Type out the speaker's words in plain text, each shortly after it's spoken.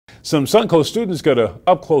Some Suncoast students got an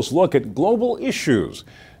up-close look at global issues.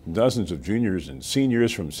 Dozens of juniors and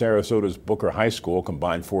seniors from Sarasota's Booker High School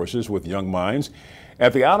combined forces with young minds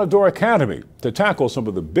at the Out-of-Door Academy to tackle some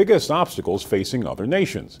of the biggest obstacles facing other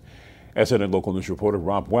nations. SNN local news reporter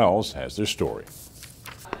Rob Wells has their story.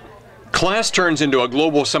 Class turns into a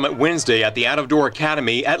global summit Wednesday at the Out-of-Door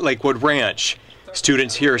Academy at Lakewood Ranch.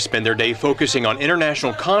 Students here spend their day focusing on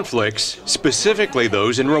international conflicts, specifically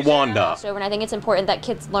those in Rwanda. And I think it's important that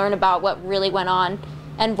kids learn about what really went on,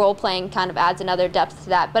 and role-playing kind of adds another depth to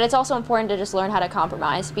that. But it's also important to just learn how to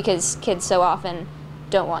compromise because kids so often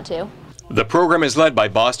don't want to. The program is led by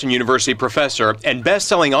Boston University professor and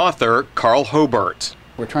best-selling author Carl Hobart.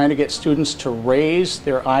 We're trying to get students to raise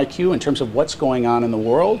their IQ in terms of what's going on in the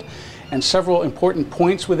world, and several important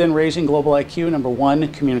points within raising global IQ. Number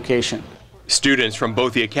one, communication. Students from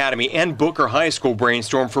both the Academy and Booker High School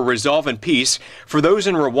brainstorm for resolve and peace for those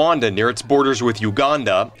in Rwanda near its borders with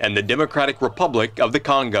Uganda and the Democratic Republic of the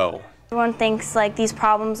Congo. Everyone thinks like these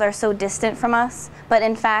problems are so distant from us, but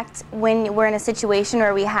in fact, when we're in a situation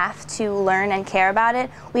where we have to learn and care about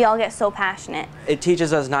it, we all get so passionate. It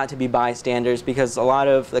teaches us not to be bystanders because a lot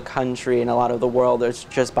of the country and a lot of the world is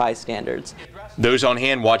just bystanders. Those on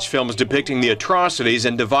hand watch films depicting the atrocities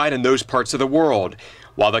and divide in those parts of the world.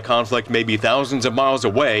 While the conflict may be thousands of miles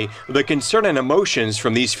away, the concern and emotions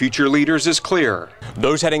from these future leaders is clear.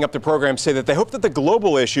 Those heading up the program say that they hope that the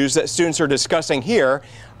global issues that students are discussing here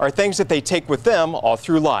are things that they take with them all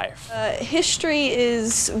through life. History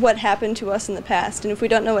is what happened to us in the past, and if we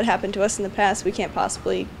don't know what happened to us in the past, we can't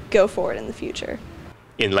possibly go forward in the future.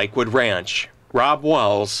 In Lakewood Ranch, Rob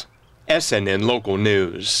Wells, SNN Local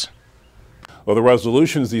News. Well, the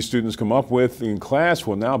resolutions these students come up with in class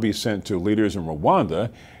will now be sent to leaders in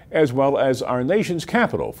Rwanda, as well as our nation's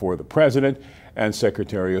capital for the President and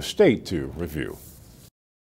Secretary of State to review.